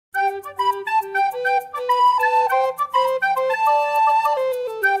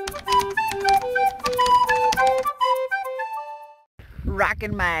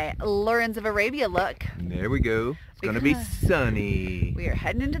rocking my Lawrence of Arabia look. There we go. It's going to be sunny. We are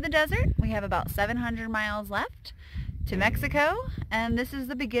heading into the desert. We have about 700 miles left to Mexico, and this is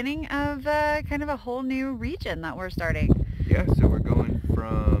the beginning of kind of a whole new region that we're starting. Yeah, so we're going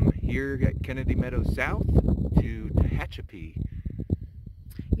from here at Kennedy Meadows South to Tehachapi.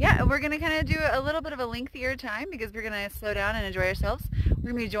 Yeah, we're going to kind of do a little bit of a lengthier time because we're going to slow down and enjoy ourselves.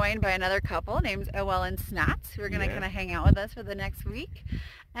 We're going to be joined by another couple named Owell and Snots who are going to kind of hang out with us for the next week.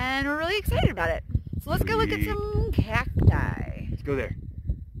 And we're really excited about it. So let's go look at some cacti. Let's go there.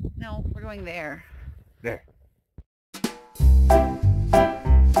 No, we're going there. There.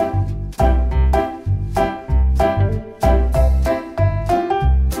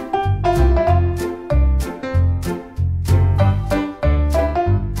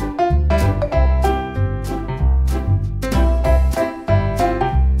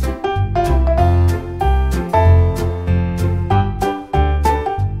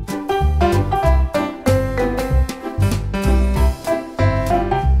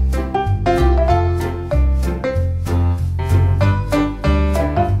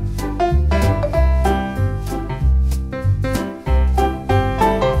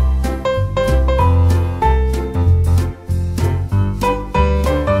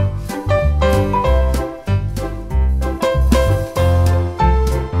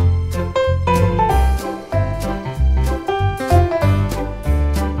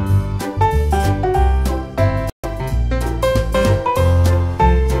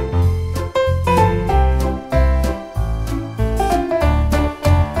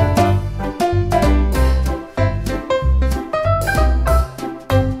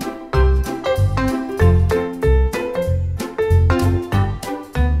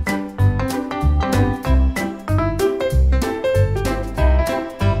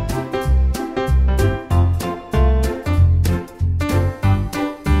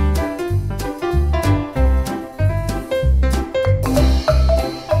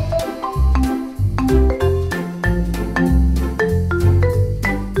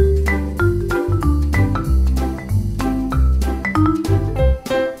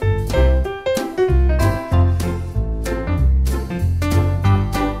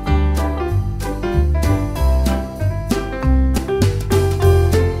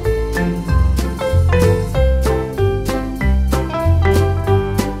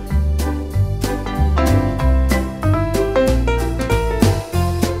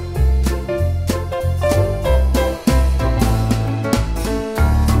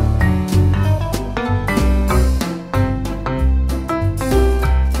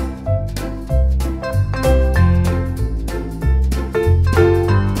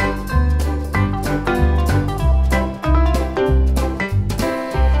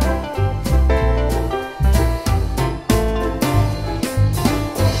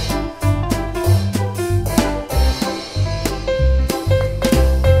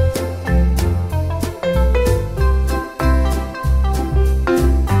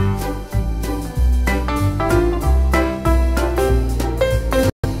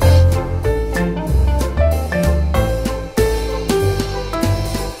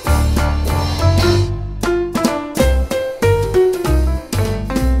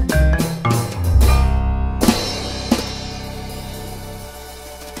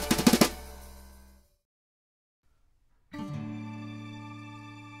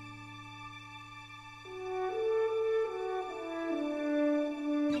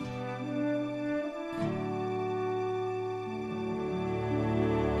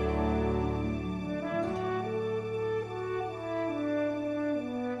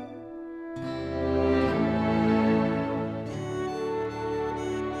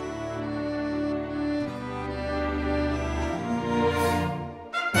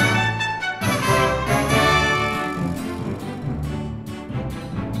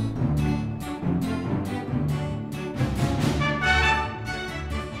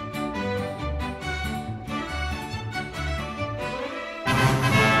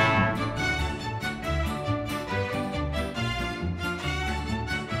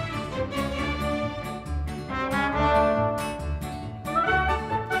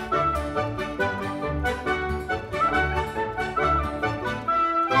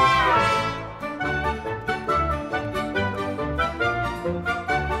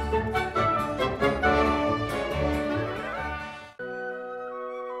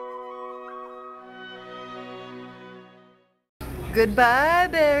 Goodbye,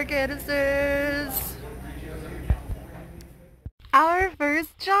 bear canisters. Our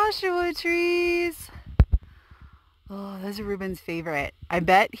first Joshua trees. Oh, those are Ruben's favorite. I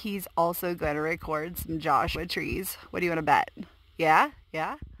bet he's also going to record some Joshua trees. What do you want to bet? Yeah,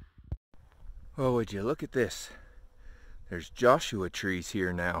 yeah. Oh, would you look at this? There's Joshua trees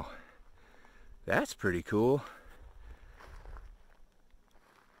here now. That's pretty cool.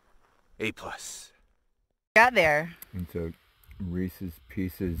 A+. Got there. It's a Reese's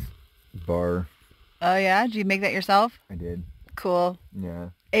Pieces bar. Oh yeah? Did you make that yourself? I did. Cool. Yeah.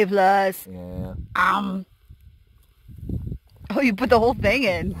 A+. Yeah. Oh, you put the whole thing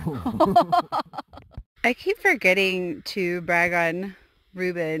in. I keep forgetting to brag on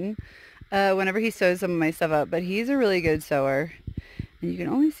Ruben whenever he sews some of my stuff up, but he's a really good sewer. And you can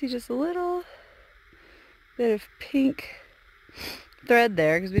only see just a little bit of pink thread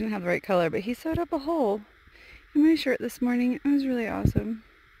there because we didn't have the right color, but he sewed up a hole in my shirt this morning. It was really awesome.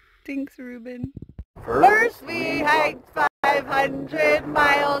 Thanks, Ruben. First we hiked 500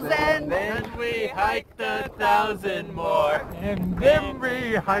 miles and then we hiked 1,000 more. And then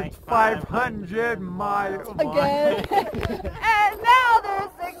we hiked 500 miles again. And now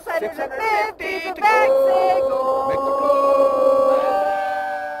there's 650 to Mexico.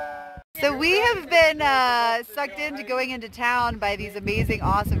 So we have been sucked into going into town by these amazing,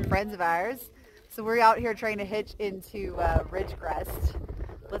 awesome friends of ours. So we're out here trying to hitch into Ridgecrest.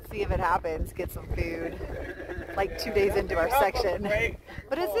 Let's see if it happens. Get some food. Like 2 days into our section.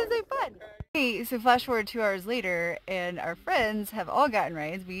 But it's really fun. Hey, so flash forward 2 hours later, and our friends have all gotten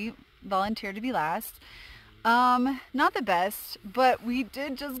rides. We volunteered to be last. Not the best, but we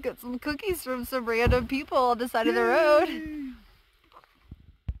did just get some cookies from some random people on the side of the road.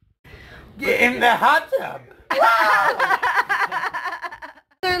 Get in the hot tub.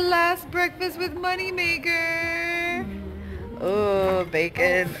 Their last breakfast with Moneymaker. Oh,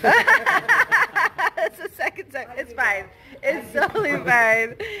 bacon. That's the second time. It's fine. It's totally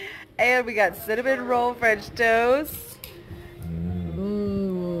fine. And we got cinnamon roll French toast.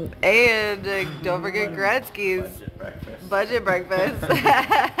 And don't forget Gretzky's budget breakfast.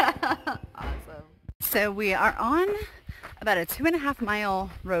 Awesome. So we are on about a 2.5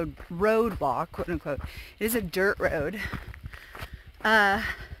 mile road walk, quote unquote. It is a dirt road. But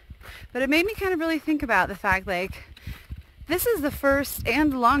it made me kind of really think about the fact, like, this is the first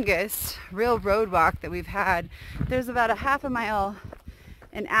and longest real road walk that we've had. There's about a 1/2 mile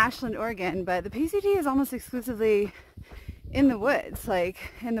in Ashland, Oregon, but the PCT is almost exclusively in the woods,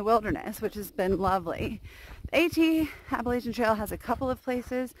 like in the wilderness, which has been lovely. The AT Appalachian Trail has a couple of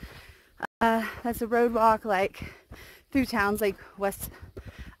places. That's a road walk, like through towns like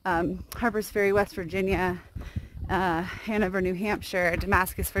Harpers Ferry, West Virginia, Hanover, New Hampshire,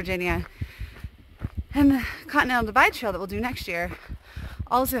 Damascus, Virginia. And the Continental Divide Trail that we'll do next year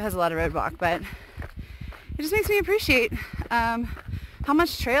also has a lot of road walk, but it just makes me appreciate how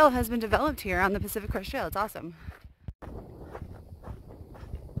much trail has been developed here on the Pacific Crest Trail. It's awesome.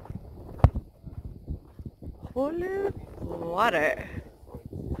 Holy water.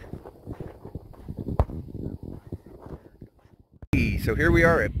 So here we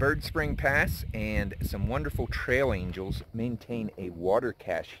are at Bird Spring Pass, and some wonderful trail angels maintain a water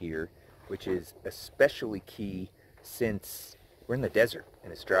cache here, which is especially key since we're in the desert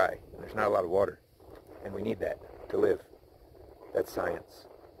and it's dry and there's not a lot of water, and we need that to live. That's science,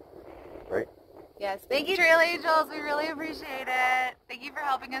 right? Yes, thank you, Trail Angels. We really appreciate it. Thank you for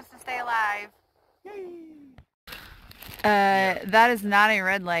helping us to stay alive. That is not a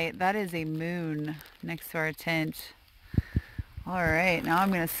red light. That is a moon next to our tent. All right, now I'm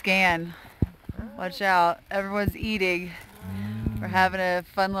going to scan. Watch out. Everyone's eating. We're having a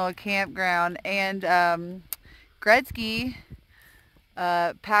fun little campground. And Gretzky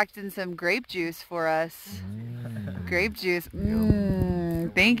packed in some grape juice for us. Grape juice.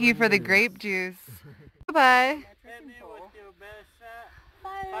 Thank you for the grape juice. Bye-bye.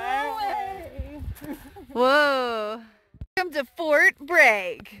 Whoa. Welcome to Fort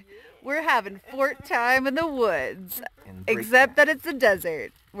Bragg. We're having fort time in the woods. Except that it's a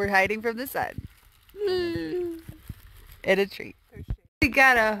desert. We're hiding from the sun. In a tree. We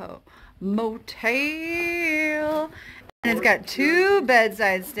got a motel. And it's got 2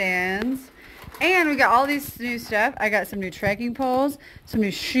 bedside stands. And we got all this new stuff. I got some new trekking poles, some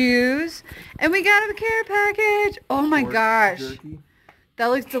new shoes, and we got a care package. Oh my gosh. Jerky. That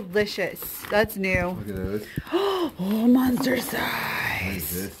looks delicious. That's new. Look at those. Oh, monster What is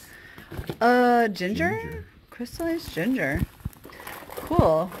size. this? Ginger? Crystallized ginger.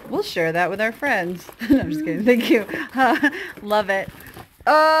 Cool. We'll share that with our friends. No, I'm just kidding. Thank you. Love it.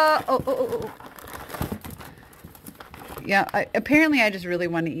 Yeah, apparently I just really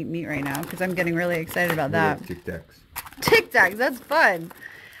want to eat meat right now because I'm getting really excited about that. Tic Tacs. Tic Tacs, that's fun.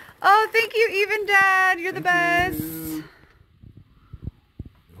 Oh, thank you, Even Dad. You're the best.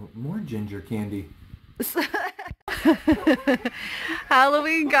 More ginger candy.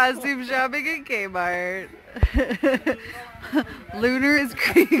 Halloween costume shopping at Kmart. Lunar is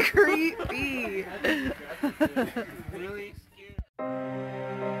creepy. Really scared.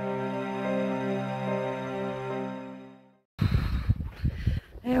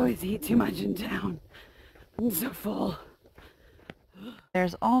 I always eat too much in town. I'm so full.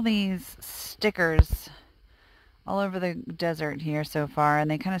 There's all these stickers all over the desert here so far, and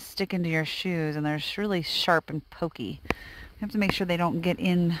they kind of stick into your shoes, and they're really sharp and pokey. We have to make sure they don't get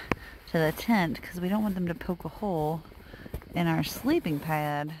in to the tent because we don't want them to poke a hole in our sleeping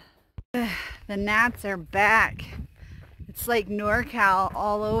pad. The gnats are back. It's like NorCal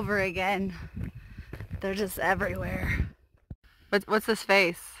all over again. They're just everywhere. What's this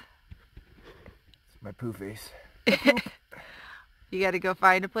face? It's my poo face. You gotta go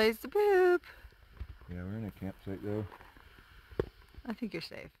find a place to poop. Yeah, we're in a campsite though. I think you're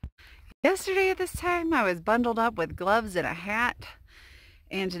safe. Yesterday at this time, I was bundled up with gloves and a hat.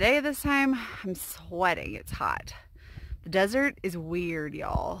 And today at this time, I'm sweating. It's hot. The desert is weird,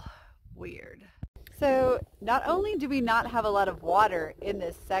 y'all. Weird. So not only do we not have a lot of water in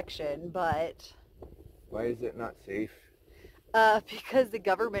this section, but... Why is it not safe? Because the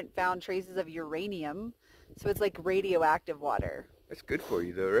government found traces of uranium. So it's like radioactive water. That's good for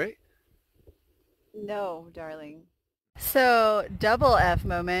you though, right? No, darling. So, double F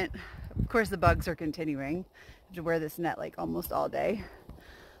moment. Of course, the bugs are continuing. I have to wear this net like almost all day.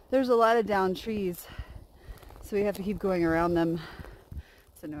 There's a lot of downed trees, so we have to keep going around them.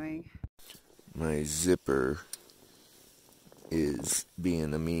 It's annoying. My zipper is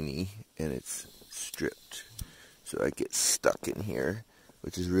being a meanie and it's stripped. So I get stuck in here,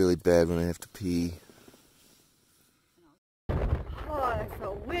 which is really bad when I have to pee. Oh, it's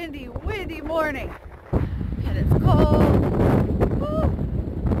a windy, windy morning. And it's cold. Woo.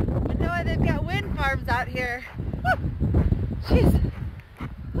 You know they've got wind farms out here. Woo. Jeez.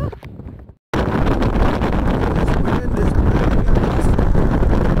 Woo.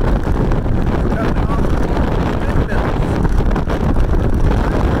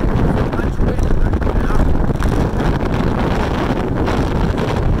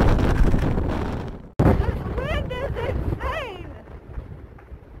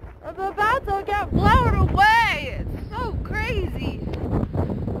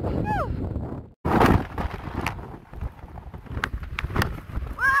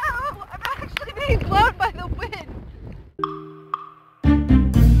 Blown by the wind.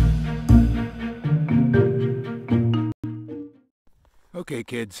 Okay,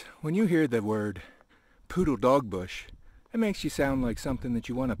 kids, when you hear the word poodle dog bush, it makes you sound like something that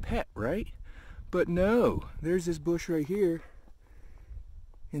you want to pet, right? But no, there's this bush right here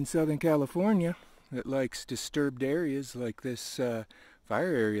in Southern California that likes disturbed areas like this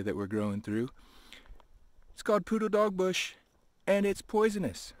fire area that we're growing through. It's called poodle dog bush, and it's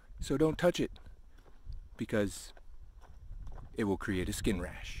poisonous, so don't touch it, because it will create a skin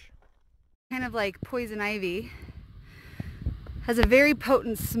rash. Kind of like poison ivy. Has a very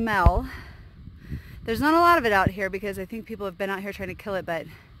potent smell. There's not a lot of it out here because I think people have been out here trying to kill it, but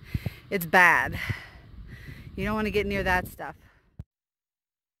it's bad. You don't want to get near that stuff.